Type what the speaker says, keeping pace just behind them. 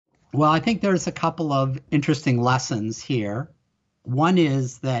Well, I think there's a couple of interesting lessons here. One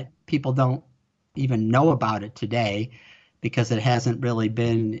is that people don't even know about it today because it hasn't really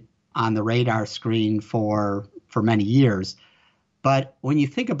been on the radar screen for many years. But when you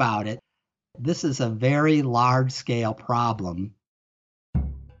think about it, this is a very large scale problem.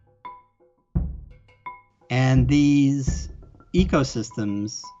 And these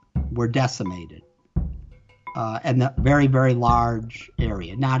ecosystems were decimated. And a very, very large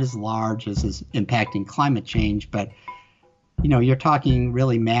area, not as large as is impacting climate change, but you're talking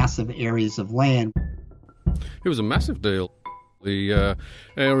really massive areas of land. It was a massive deal. The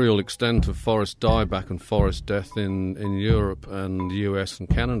aerial extent of forest dieback and forest death in Europe and the US and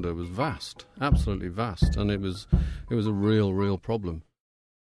Canada was vast, absolutely vast, and it was a real problem.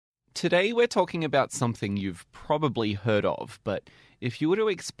 Today we're talking about something you've probably heard of, but if you were to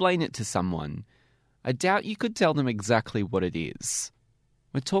explain it to someone, I doubt you could tell them exactly what it is.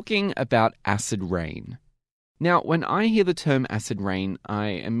 We're talking about acid rain. Now, when I hear the term acid rain, I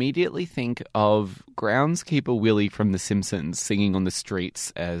immediately think of groundskeeper Willie from The Simpsons singing on the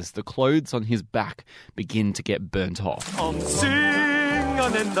streets as the clothes on his back begin to get burnt off. I'm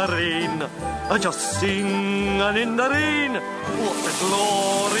singing in the rain, just singing in the rain. What a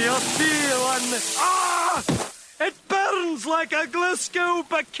glorious feeling! Ah! It burns like a Glasgow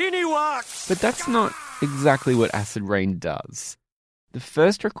bikini wax! But that's not exactly what acid rain does. The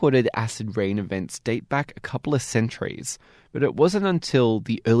first recorded acid rain events date back a couple of centuries, but it wasn't until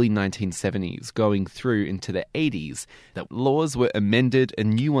the early 1970s, going through into the 80s, that laws were amended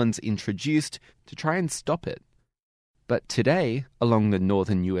and new ones introduced to try and stop it. But today, along the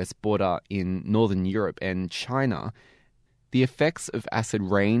northern US border in northern Europe and China, the effects of acid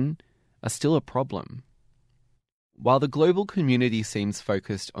rain are still a problem. While the global community seems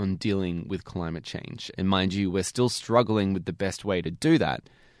focused on dealing with climate change, and mind you, we're still struggling with the best way to do that,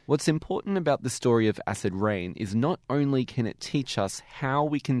 what's important about the story of acid rain is not only can it teach us how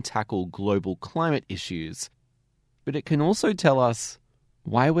we can tackle global climate issues, but it can also tell us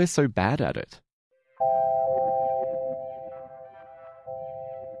why we're so bad at it.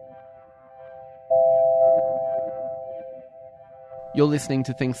 You're listening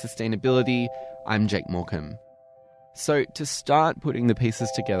to Think Sustainability. I'm Jake Morecambe. So to start putting the pieces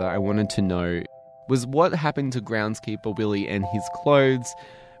together, I wanted to know, was what happened to groundskeeper Willie and his clothes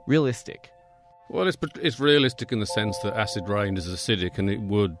realistic? Well, it's realistic in the sense that acid rain is acidic and it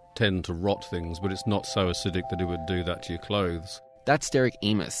would tend to rot things, but it's not so acidic that it would do that to your clothes. That's Derek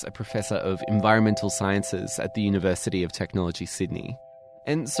Emis, a professor of environmental sciences at the University of Technology, Sydney.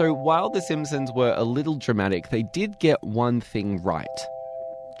 And so while The Simpsons were a little dramatic, they did get one thing right.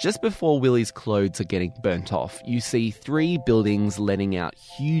 Just before Willie's clothes are getting burnt off, you see 3 buildings letting out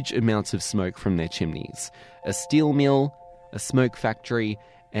huge amounts of smoke from their chimneys. A steel mill, a smoke factory,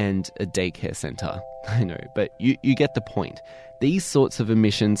 and a daycare centre. I know, but you get the point. These sorts of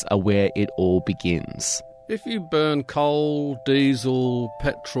emissions are where it all begins. If you burn coal, diesel,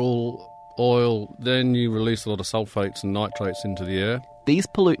 petrol, oil, then you release a lot of sulfates and nitrates into the air. These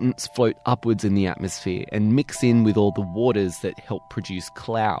pollutants float upwards in the atmosphere and mix in with all the waters that help produce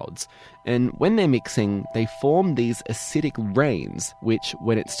clouds. And when they're mixing, they form these acidic rains, which,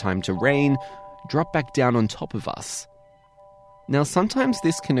 when it's time to rain, drop back down on top of us. Now, sometimes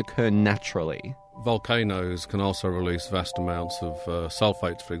this can occur naturally. Volcanoes can also release vast amounts of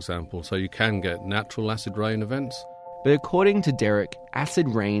sulfates, for example, so you can get natural acid rain events. But according to Derek, acid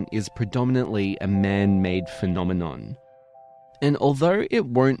rain is predominantly a man-made phenomenon. And although it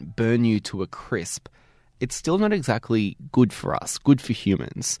won't burn you to a crisp, it's still not exactly good for us, good for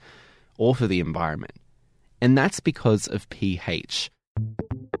humans, or for the environment. And that's because of pH.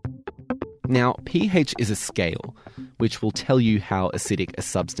 Now, pH is a scale which will tell you how acidic a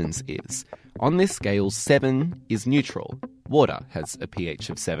substance is. On this scale, 7 is neutral. Water has a pH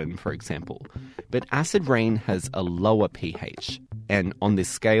of 7, for example. But acid rain has a lower pH. And on this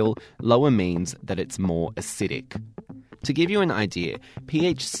scale, lower means that it's more acidic. To give you an idea,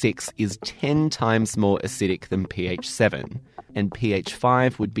 pH 6 is 10 times more acidic than pH 7, and pH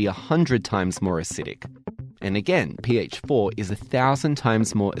 5 would be 100 times more acidic. And again, pH 4 is 1,000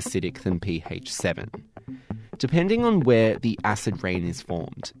 times more acidic than pH 7. Depending on where the acid rain is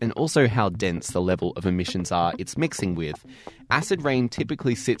formed, and also how dense the level of emissions are it's mixing with, acid rain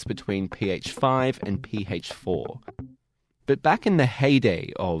typically sits between pH 5 and pH 4. But back in the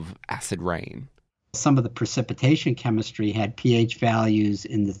heyday of acid rain, some of the precipitation chemistry had pH values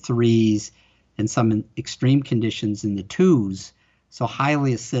in the 3s and some extreme conditions in the 2s, so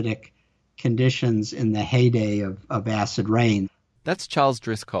highly acidic conditions in the heyday of acid rain. That's Charles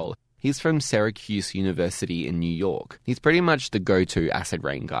Driscoll. He's from Syracuse University in New York. He's pretty much the go-to acid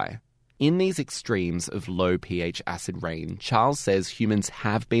rain guy. In these extremes of low pH acid rain, Charles says humans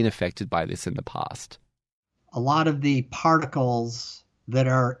have been affected by this in the past. A lot of the particles that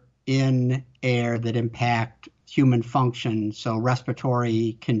are in air that impact human function, so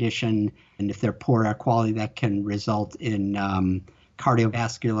respiratory condition, and if they're poor air quality, that can result in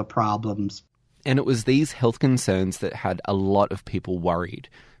cardiovascular problems. And it was these health concerns that had a lot of people worried,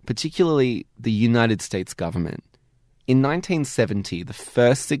 particularly the United States government. In 1970, the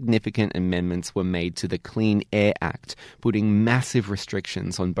first significant amendments were made to the Clean Air Act, putting massive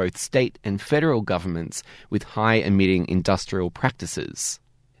restrictions on both state and federal governments with high-emitting industrial practices.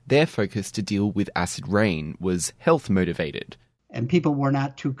 Their focus to deal with acid rain was health-motivated. And people were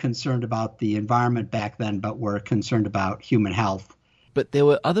not too concerned about the environment back then, but were concerned about human health. But there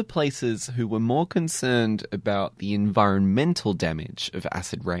were other places who were more concerned about the environmental damage of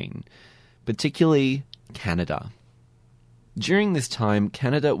acid rain, particularly Canada. During this time,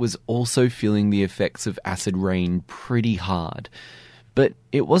 Canada was also feeling the effects of acid rain pretty hard. But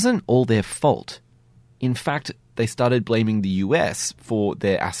it wasn't all their fault. In fact, they started blaming the US for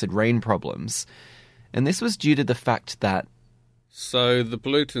their acid rain problems. And this was due to the fact that... So the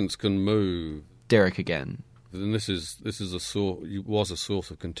pollutants can move. Derek again. And this was a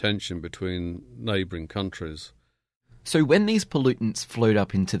source of contention between neighbouring countries. So when these pollutants float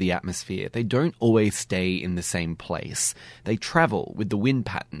up into the atmosphere, they don't always stay in the same place. They travel with the wind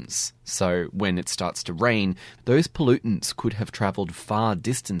patterns. So when it starts to rain, those pollutants could have travelled far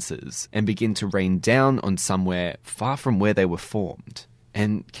distances and begin to rain down on somewhere far from where they were formed.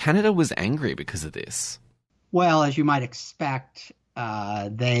 And Canada was angry because of this. Well, as you might expect,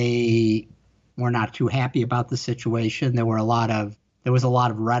 they were not too happy about the situation. There was a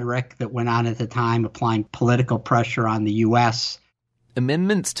lot of rhetoric that went on at the time, applying political pressure on the U.S.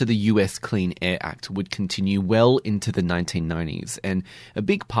 Amendments to the US Clean Air Act would continue well into the 1990s, and a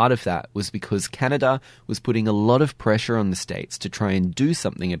big part of that was because Canada was putting a lot of pressure on the states to try and do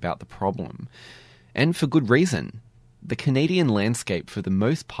something about the problem. And for good reason. The Canadian landscape, for the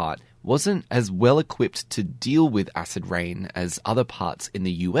most part, wasn't as well equipped to deal with acid rain as other parts in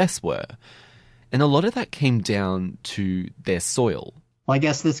the US were. And a lot of that came down to their soil. Well, I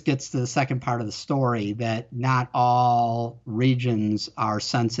guess this gets to the second part of the story, that not all regions are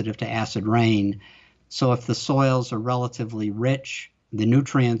sensitive to acid rain. So if the soils are relatively rich, the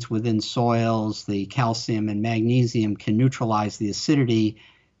nutrients within soils, the calcium and magnesium, can neutralize the acidity,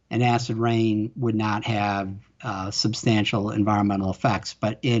 and acid rain would not have substantial environmental effects.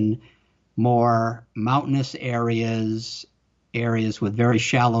 But in more mountainous areas with very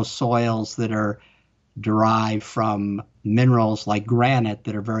shallow soils that are derived from minerals like granite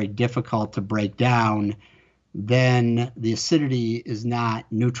that are very difficult to break down, then the acidity is not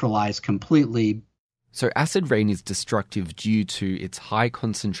neutralized completely. So acid rain is destructive due to its high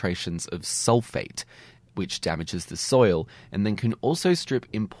concentrations of sulfate, which damages the soil and then can also strip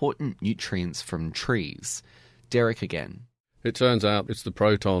important nutrients from trees. Derek again. It turns out it's the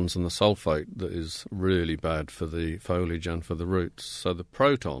protons and the sulfate that is really bad for the foliage and for the roots. So the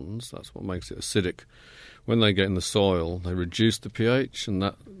protons, that's what makes it acidic. When they get in the soil, they reduce the pH, and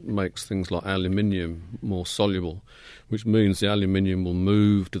that makes things like aluminium more soluble, which means the aluminium will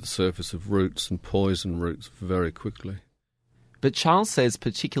move to the surface of roots and poison roots very quickly. But Charles says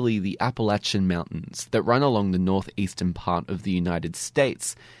particularly the Appalachian Mountains that run along the northeastern part of the United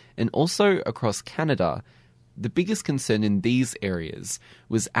States and also across Canada, the biggest concern in these areas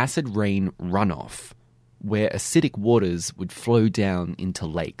was acid rain runoff, where acidic waters would flow down into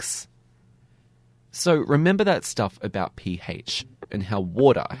lakes. So remember that stuff about pH and how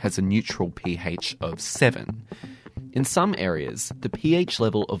water has a neutral pH of 7. In some areas, the pH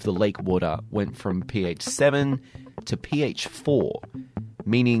level of the lake water went from pH 7 to pH 4,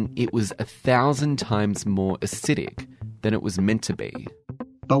 meaning it was 1,000 times more acidic than it was meant to be.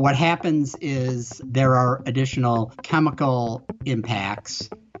 But what happens is there are additional chemical impacts.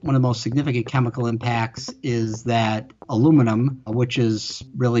 One of the most significant chemical impacts is that aluminum, which is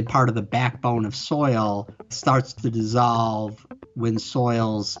really part of the backbone of soil, starts to dissolve when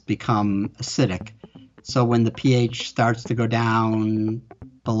soils become acidic. So when the pH starts to go down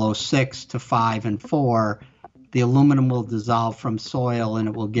below 6 to 5 and 4, the aluminum will dissolve from soil and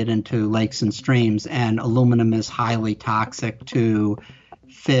it will get into lakes and streams. And aluminum is highly toxic to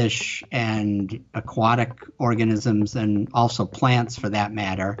fish and aquatic organisms, and also plants for that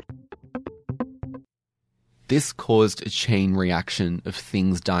matter. This caused a chain reaction of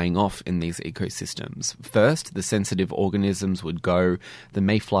things dying off in these ecosystems. First, the sensitive organisms would go, the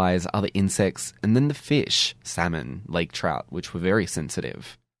mayflies, other insects, and then the fish, salmon, lake trout, which were very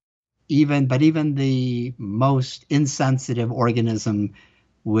sensitive. even the most insensitive organism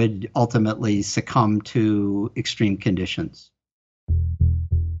would ultimately succumb to extreme conditions.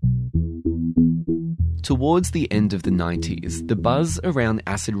 Towards the end of the 90s, the buzz around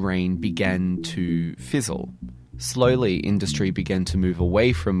acid rain began to fizzle. Slowly, industry began to move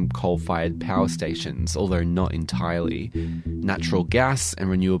away from coal-fired power stations, although not entirely. Natural gas and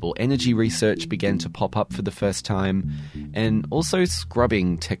renewable energy research began to pop up for the first time, and also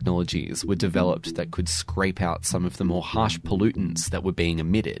scrubbing technologies were developed that could scrape out some of the more harsh pollutants that were being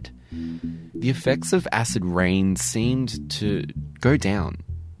emitted. The effects of acid rain seemed to go down.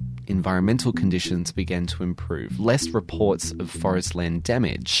 Environmental conditions began to improve, less reports of forest land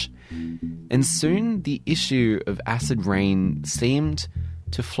damage, and soon the issue of acid rain seemed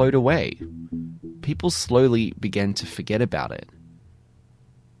to float away. People slowly began to forget about it.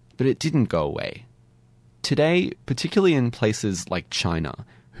 But it didn't go away. Today, particularly in places like China,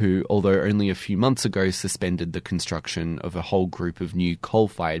 who, although only a few months ago suspended the construction of a whole group of new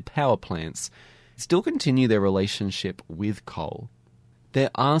coal-fired power plants, still continue their relationship with coal.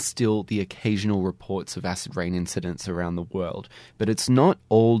 There are still the occasional reports of acid rain incidents around the world, but it's not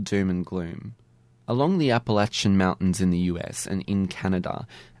all doom and gloom. Along the Appalachian Mountains in the US and in Canada,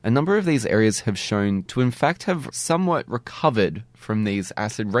 a number of these areas have shown to in fact have somewhat recovered from these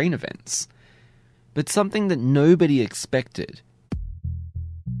acid rain events. But something that nobody expected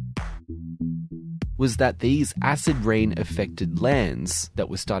was that these acid rain affected lands that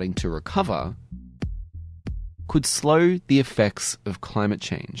were starting to recover could slow the effects of climate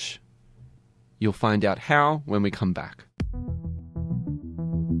change. You'll find out how when we come back.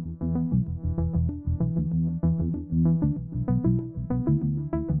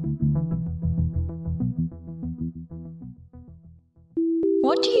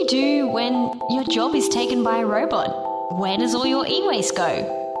 What do you do when your job is taken by a robot? Where does all your e-waste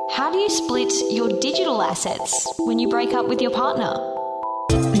go? How do you split your digital assets when you break up with your partner?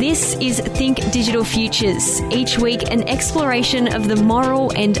 This is Think Digital Futures. Each week, an exploration of the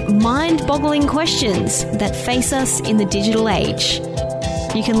moral and mind-boggling questions that face us in the digital age.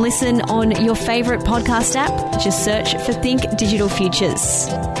 You can listen on your favourite podcast app. Just search for Think Digital Futures.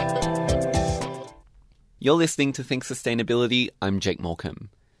 You're listening to Think Sustainability. I'm Jake Morecambe.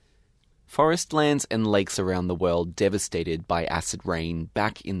 Forest lands and lakes around the world devastated by acid rain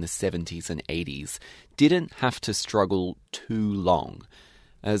back in the 70s and 80s didn't have to struggle too long,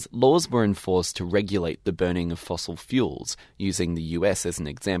 as laws were enforced to regulate the burning of fossil fuels. Using the US as an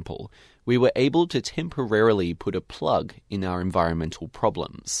example, we were able to temporarily put a plug in our environmental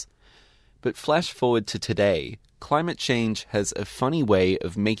problems. But flash forward to today, climate change has a funny way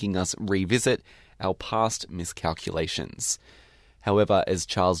of making us revisit our past miscalculations. However, as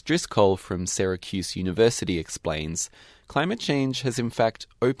Charles Driscoll from Syracuse University explains, climate change has in fact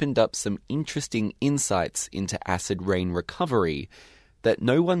opened up some interesting insights into acid rain recovery that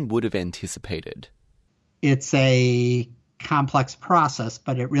no one would have anticipated. It's a complex process,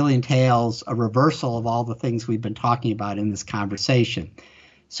 but it really entails a reversal of all the things we've been talking about in this conversation.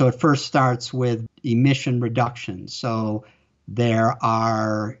 So it first starts with emission reduction. So there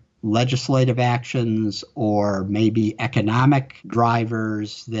are legislative actions or maybe economic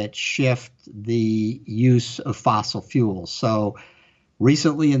drivers that shift the use of fossil fuels. So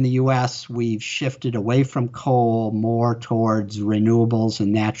recently in the U.S., we've shifted away from coal more towards renewables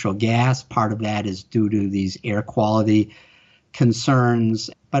and natural gas. Part of that is due to these air quality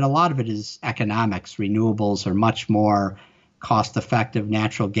concerns, but a lot of it is economics. Renewables are much more cost-effective.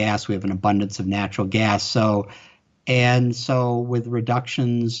 Natural gas, we have an abundance of natural gas. So with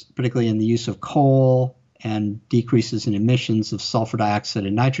reductions, particularly in the use of coal and decreases in emissions of sulfur dioxide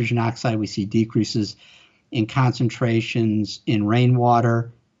and nitrogen oxide, we see decreases in concentrations in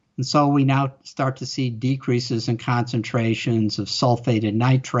rainwater. And so we now start to see decreases in concentrations of sulfate and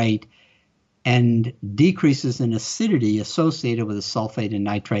nitrate and decreases in acidity associated with the sulfate and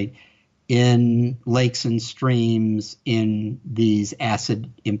nitrate in lakes and streams in these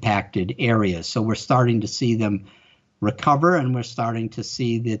acid-impacted areas. So we're starting to see them recover, and we're starting to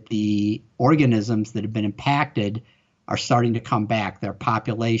see that the organisms that have been impacted are starting to come back. Their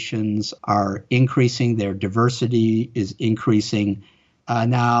populations are increasing, their diversity is increasing.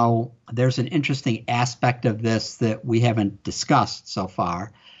 Now, there's an interesting aspect of this that we haven't discussed so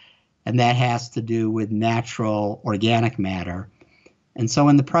far, and that has to do with natural organic matter. And so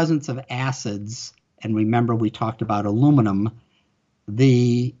in the presence of acids, and remember we talked about aluminum,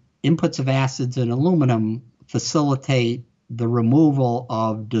 the inputs of acids in aluminum facilitate the removal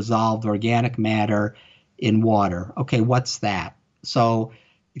of dissolved organic matter in water. Okay, what's that? So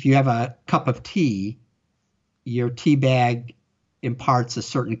if you have a cup of tea, your tea bag imparts a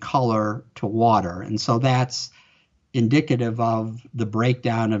certain color to water. And so that's indicative of the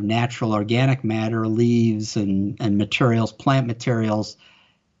breakdown of natural organic matter, leaves and materials, plant materials.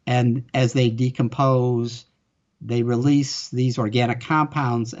 And as they decompose, they release these organic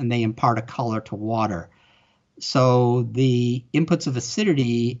compounds and they impart a color to water. So the inputs of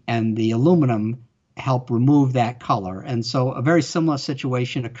acidity and the aluminum help remove that color. And so a very similar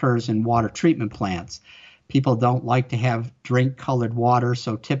situation occurs in water treatment plants. People don't like to have drink-colored water,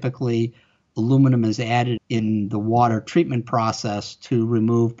 so typically aluminum is added in the water treatment process to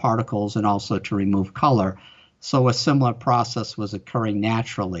remove particles and also to remove color. So a similar process was occurring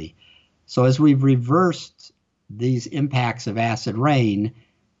naturally. So as we've reversed these impacts of acid rain,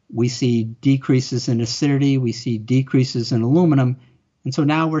 we see decreases in acidity, we see decreases in aluminum, and so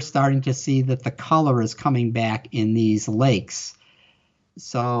now we're starting to see that the color is coming back in these lakes.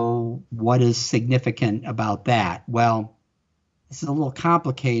 So what is significant about that? Well, this is a little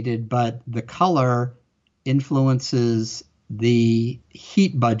complicated, but the color influences the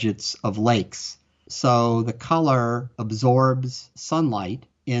heat budgets of lakes. So the color absorbs sunlight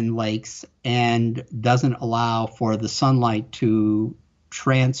in lakes and doesn't allow for the sunlight to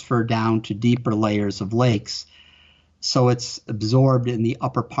transfer down to deeper layers of lakes. So it's absorbed in the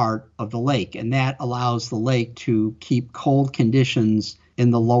upper part of the lake, and that allows the lake to keep cold conditions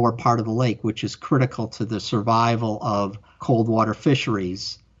in the lower part of the lake, which is critical to the survival of cold water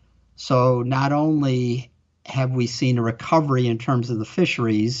fisheries. So not only have we seen a recovery in terms of the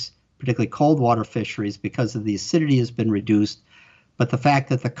fisheries, particularly cold water fisheries, because of the acidity has been reduced, but the fact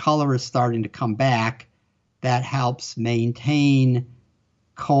that the color is starting to come back, that helps maintain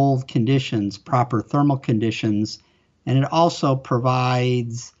cold conditions, proper thermal conditions, and it also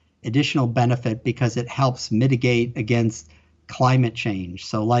provides additional benefit because it helps mitigate against climate change.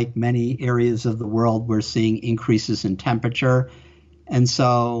 So like many areas of the world, we're seeing increases in temperature. And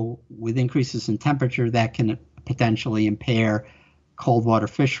so with increases in temperature, that can potentially impair cold water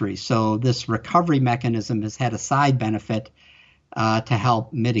fisheries. So this recovery mechanism has had a side benefit to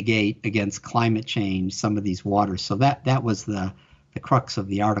help mitigate against climate change, some of these waters. So that was the crux of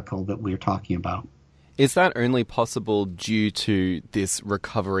the article that we were talking about. Is that only possible due to this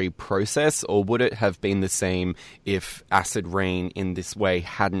recovery process, or would it have been the same if acid rain in this way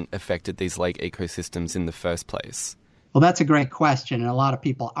hadn't affected these lake ecosystems in the first place? Well, that's a great question, and a lot of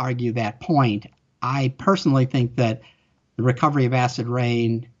people argue that point. I personally think that the recovery of acid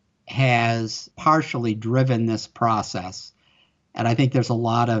rain has partially driven this process, and I think there's a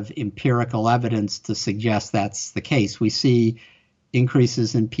lot of empirical evidence to suggest that's the case. We see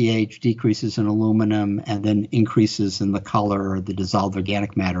increases in pH, decreases in aluminum, and then increases in the color or the dissolved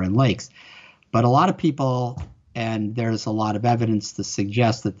organic matter in lakes. But a lot of people, and there's a lot of evidence to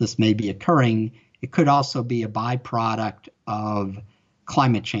suggest that this may be occurring, it could also be a byproduct of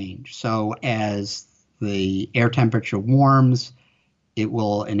climate change. So as the air temperature warms, it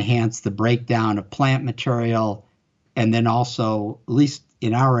will enhance the breakdown of plant material, and then also, at least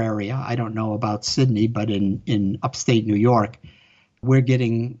in our area, I don't know about Sydney, but in upstate New York, we're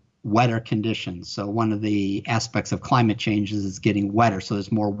getting wetter conditions. So one of the aspects of climate change is it's getting wetter. So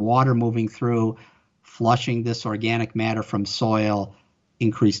there's more water moving through, flushing this organic matter from soil.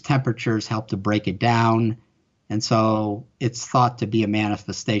 Increased temperatures help to break it down. And so it's thought to be a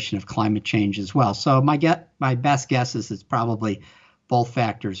manifestation of climate change as well. So my best guess is it's probably both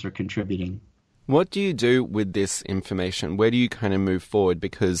factors are contributing. What do you do with this information? Where do you kind of move forward?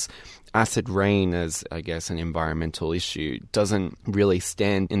 Because acid rain as, I guess, an environmental issue doesn't really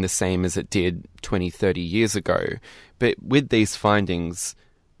stand in the same as it did 20, 30 years ago. But with these findings,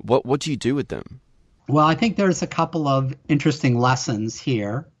 what do you do with them? Well, I think there's a couple of interesting lessons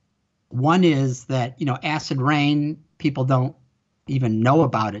here. One is that, acid rain, people don't even know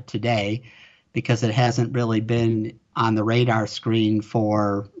about it today because it hasn't really been on the radar screen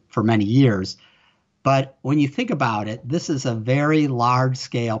for many years. But when you think about it, this is a very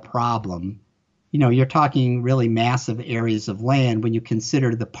large-scale problem. You're talking really massive areas of land when you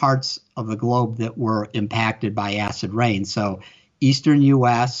consider the parts of the globe that were impacted by acid rain. So eastern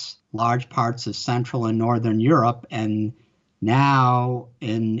U.S., large parts of Central and Northern Europe, and now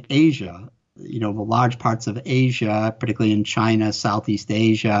in Asia, the large parts of Asia, particularly in China, Southeast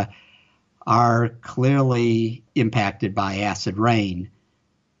Asia, are clearly impacted by acid rain.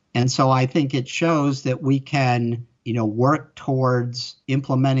 And so I think it shows that we can, work towards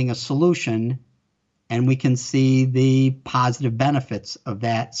implementing a solution, and we can see the positive benefits of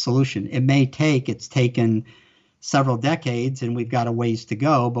that solution. It's taken several decades and we've got a ways to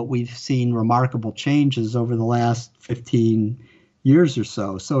go, but we've seen remarkable changes over the last 15 years or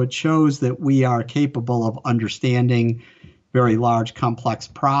so. So it shows that we are capable of understanding very large, complex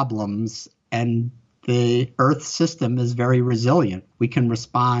problems, and the Earth system is very resilient. We can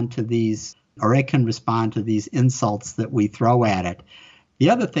respond to these, or it can respond to these insults that we throw at it. The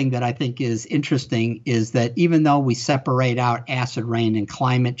other thing that I think is interesting is that even though we separate out acid rain and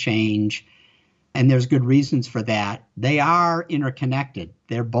climate change, and there's good reasons for that, they are interconnected.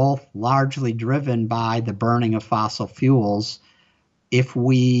 They're both largely driven by the burning of fossil fuels. If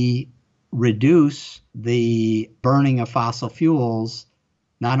we reduce the burning of fossil fuels,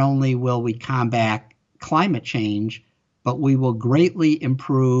 not only will we combat climate change, but we will greatly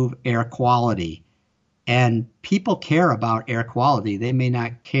improve air quality. And people care about air quality. They may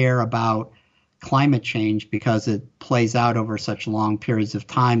not care about climate change because it plays out over such long periods of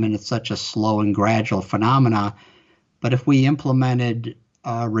time and it's such a slow and gradual phenomena. But if we implemented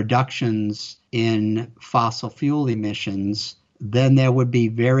reductions in fossil fuel emissions, then there would be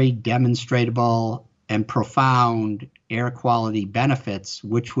very demonstrable and profound air quality benefits,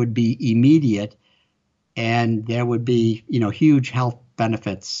 which would be immediate, and there would be, huge health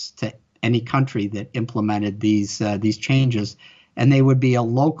benefits to any country that implemented these changes, and they would be a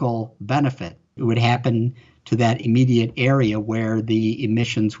local benefit. It would happen to that immediate area where the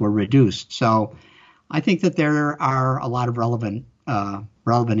emissions were reduced. So I think that there are a lot of relevant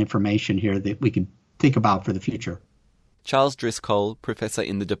information here that we can think about for the future. Charles Driscoll, Professor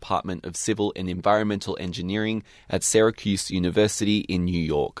in the Department of Civil and Environmental Engineering at Syracuse University in New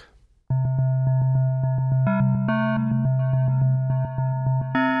York.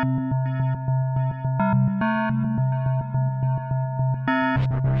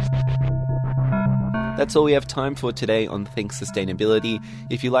 That's all we have time for today on Think Sustainability.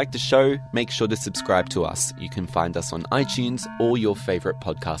 If you like the show, make sure to subscribe to us. You can find us on iTunes or your favourite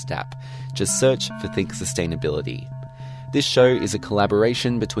podcast app. Just search for Think Sustainability. This show is a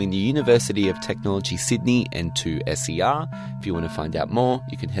collaboration between the University of Technology Sydney and 2SER. If you want to find out more,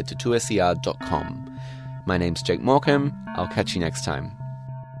 you can head to 2ser.com. My name's Jake Morecambe. I'll catch you next time.